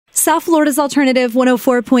South Florida's Alternative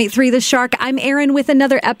 104.3 The Shark. I'm Erin with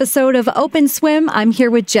another episode of Open Swim. I'm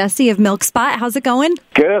here with Jesse of Milk Spot. How's it going?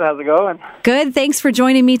 Good. How's it going? Good. Thanks for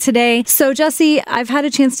joining me today. So, Jesse, I've had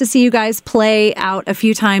a chance to see you guys play out a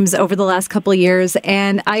few times over the last couple of years,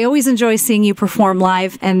 and I always enjoy seeing you perform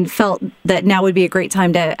live and felt that now would be a great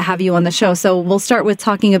time to have you on the show. So we'll start with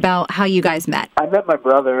talking about how you guys met. I met my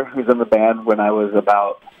brother, who's in the band, when I was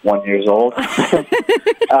about 1 year old.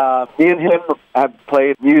 Me and him have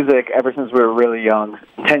played music ever since we were really young,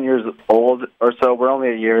 10 years old or so. We're only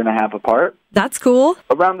a year and a half apart. That's cool.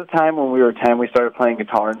 Around the time when we were 10, we started playing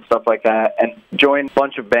guitar and stuff like that and joined a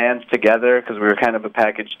bunch of bands together because we were kind of a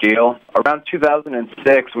package deal. Around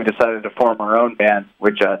 2006, we decided to form our own band,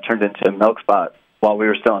 which turned into Milk Spot while we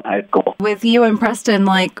were still in high school. With you and Preston,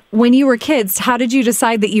 when you were kids, how did you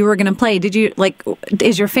decide that you were going to play? Did you,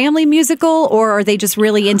 is your family musical, or are they just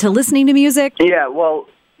really into listening to music? Yeah, well,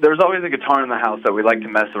 there was always a guitar in the house that we liked to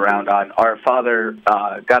mess around on. Our father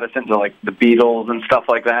got us into, the Beatles and stuff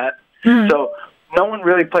like that. Mm-hmm. So no one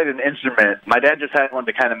really played an instrument. My dad just had one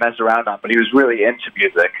to kind of mess around on, but he was really into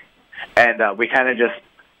music. And we kind of just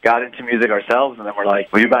got into music ourselves, and then we're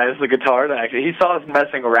like, will you buy us a guitar? He saw us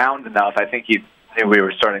messing around enough. I think he knew we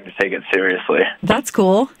were starting to take it seriously. That's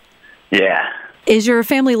cool. Yeah. Is your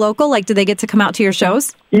family local? Do they get to come out to your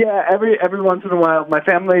shows? Yeah, every once in a while. My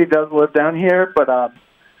family does live down here, but our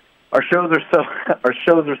shows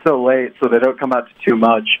are so late, so they don't come out to too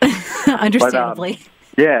much. Understandably.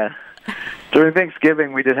 But, yeah. During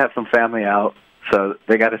Thanksgiving, we did have some family out, so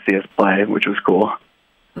they got to see us play, which was cool.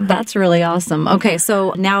 That's really awesome. Okay,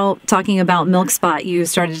 so now talking about Milk Spot, you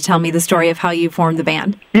started to tell me the story of how you formed the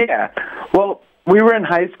band. Yeah. Well, we were in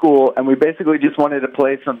high school, and we basically just wanted to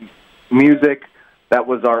play some music that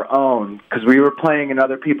was our own, because we were playing in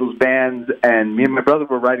other people's bands, and me and my brother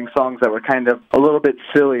were writing songs that were kind of a little bit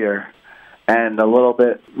sillier and a little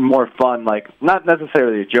bit more fun, not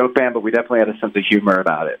necessarily a joke band, but we definitely had a sense of humor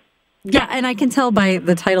about it. Yeah, and I can tell by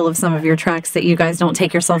the title of some of your tracks that you guys don't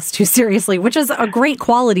take yourselves too seriously, which is a great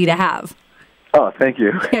quality to have. Oh, thank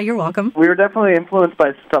you. Yeah, you're welcome. We were definitely influenced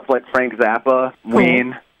by stuff like Frank Zappa,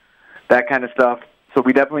 Ween, that kind of stuff. So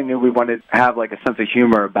we definitely knew we wanted to have a sense of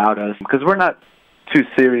humor about us, because we're not too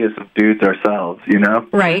serious of dudes ourselves, you know?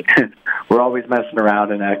 Right. We're always messing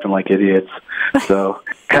around and acting like idiots. So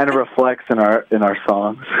kind of reflects in our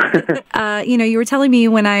songs. You were telling me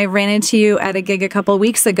when I ran into you at a gig a couple of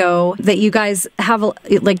weeks ago that you guys have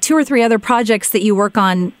 2 or 3 other projects that you work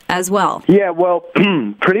on as well. Yeah, well,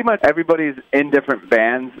 pretty much everybody's in different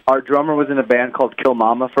bands. Our drummer was in a band called Kill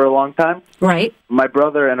Mama for a long time. Right. My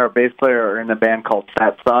brother and our bass player are in a band called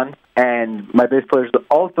Fat Son. And my bass player is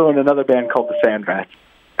also in another band called the Sandrats.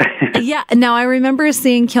 Yeah, now I remember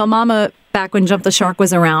seeing Kill Mama back when Jump the Shark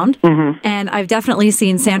was around, and I've definitely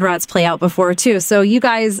seen Sandrats play out before, too. So you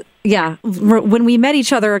guys, yeah, when we met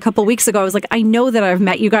each other a couple weeks ago, I was like, I know that I've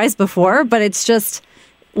met you guys before, but it's just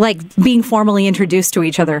being formally introduced to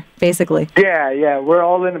each other, basically. Yeah, we're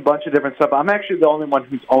all in a bunch of different stuff. I'm actually the only one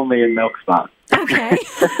who's only in Milk Spot. Okay.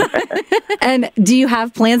 And do you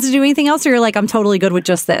have plans to do anything else, or you're like, I'm totally good with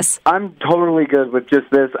just this? I'm totally good with just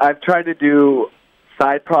this. I've tried to do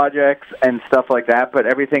side projects and stuff like that, but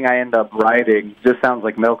everything I end up writing just sounds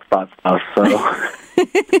like Milk Spot stuff, so...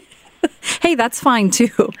 Hey, that's fine, too.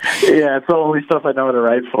 Yeah, it's the only stuff I know how to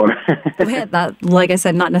write for. Yeah, that, like I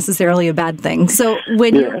said, not necessarily a bad thing. So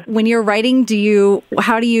when you're writing,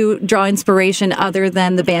 how do you draw inspiration other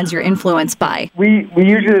than the bands you're influenced by? We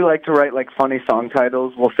usually like to write funny song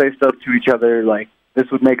titles. We'll say stuff to each other this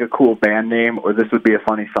would make a cool band name, or this would be a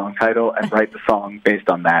funny song title, and write the song based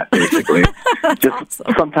on that, basically. Just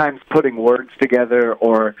awesome. Sometimes putting words together,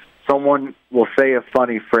 or someone will say a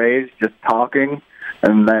funny phrase, just talking,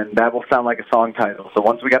 and then that will sound like a song title. So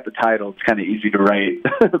once we got the title, it's kind of easy to write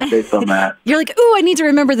based on that. You're like, ooh, I need to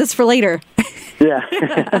remember this for later. Yeah.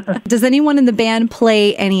 Does anyone in the band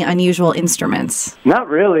play any unusual instruments? Not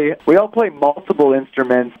really. We all play multiple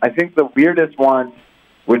instruments. I think the weirdest one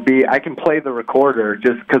would be I can play the recorder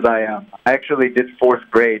just because I actually did 4th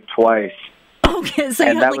grade twice. Okay, so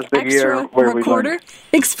you have extra recorder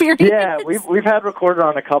experience? Yeah, we've had recorder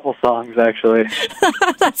on a couple songs, actually.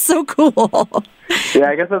 That's so cool. Yeah,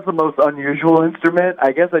 I guess that's the most unusual instrument.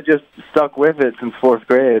 I guess I just stuck with it since 4th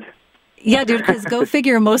grade. Yeah, dude, because go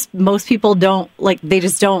figure, most people don't, they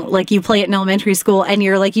just don't, you play it in elementary school, and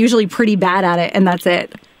you're, usually pretty bad at it, and that's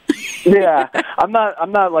it. Yeah, I'm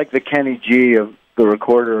not like the Kenny G of the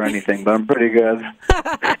recorder or anything, but I'm pretty good.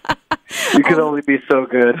 You could only be so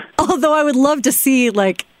good. Although I would love to see,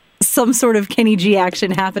 some sort of Kenny G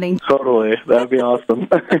action happening. Totally. That would be awesome.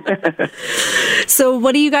 So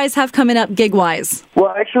what do you guys have coming up gig-wise?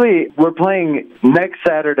 Well, actually, we're playing next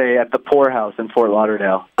Saturday at the Poorhouse in Fort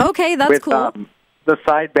Lauderdale. Okay, that's with, cool. The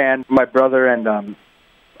side band, my brother and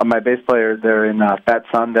my bass player, they're in Fat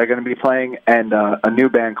Son. They're going to be playing, and a new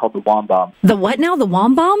band called the Wombombs. The what now? The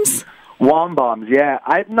Wombombs? Wombombs, yeah.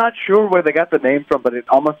 I'm not sure where they got the name from, but it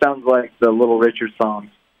almost sounds like the Little Richard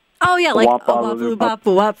songs. Oh, yeah, like wop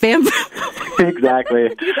fam. Exactly.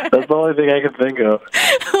 That's the only thing I can think of.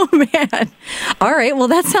 Oh, man. All right, well,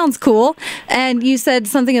 that sounds cool. And you said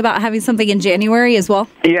something about having something in January as well?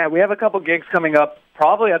 Yeah, we have a couple gigs coming up,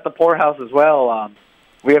 probably at the Poorhouse as well.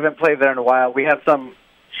 We haven't played there in a while. We have some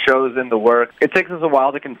shows in the work. It takes us a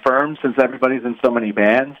while to confirm since everybody's in so many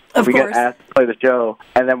bands. Of we course. get asked to play the show,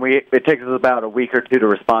 and then it takes us about a week or two to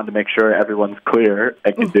respond to make sure everyone's clear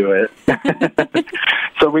and can do it.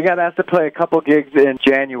 So we got asked to play a couple gigs in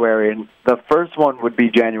January, and the first one would be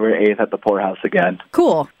January 8th at the Poorhouse again.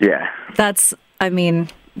 Cool. Yeah. That's,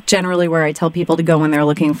 generally where I tell people to go when they're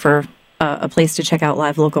looking for a place to check out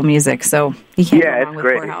live local music. So you can't go wrong with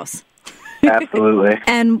Poorhouse. Absolutely.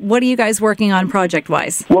 And what are you guys working on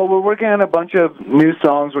project-wise? Well, we're working on a bunch of new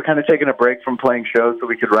songs. We're kind of taking a break from playing shows so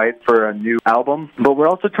we could write for a new album. But we're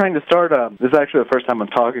also trying to start this is actually the first time I'm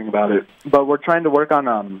talking about it, but we're trying to work on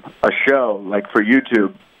a show, like for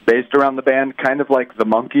YouTube, based around the band, kind of like the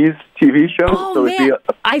Monkees TV show. Oh, so man.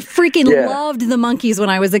 I freaking loved the Monkees when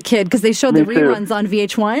I was a kid because they showed the reruns on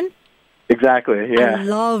VH1. Exactly, yeah. I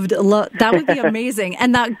loved that would be amazing.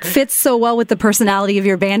 And that fits so well with the personality of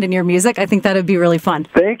your band and your music. I think that would be really fun.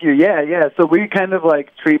 Thank you, yeah. So we kind of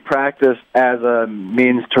treat practice as a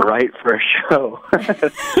means to write for a show.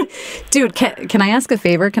 Dude, can I ask a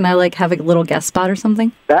favor? Can I have a little guest spot or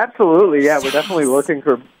something? Absolutely, yeah. We're definitely looking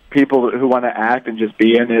for people who want to act and just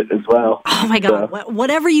be in it as well. Oh my God,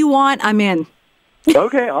 whatever you want, I'm in.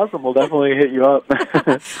 Okay, awesome. We'll definitely hit you up.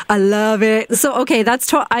 I love it. So, okay,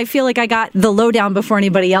 I feel like I got the lowdown before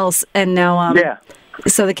anybody else, and now,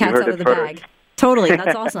 so the cat's out of the bag. Totally,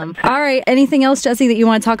 that's awesome. All right, anything else, Jesse, that you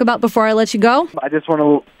want to talk about before I let you go? I just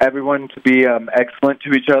want everyone to be excellent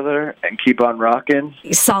to each other and keep on rocking.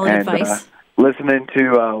 Solid advice. Listening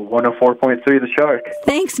to 104.3 The Shark.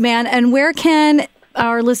 Thanks, man. And where can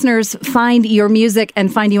our listeners find your music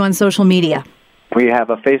and find you on social media? We have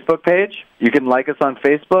a Facebook page. You can like us on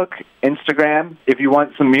Facebook, Instagram. If you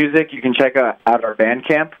want some music, you can check out our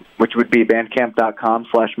Bandcamp, which would be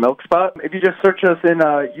bandcamp.com/milkspot. If you just search us in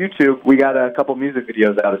YouTube, we got a couple music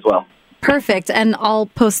videos out as well. Perfect. And I'll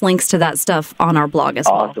post links to that stuff on our blog as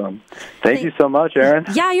well. Awesome. Thank you so much, Erin.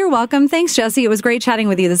 Yeah, you're welcome. Thanks, Jesse. It was great chatting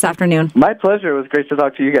with you this afternoon. My pleasure. It was great to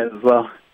talk to you guys as well.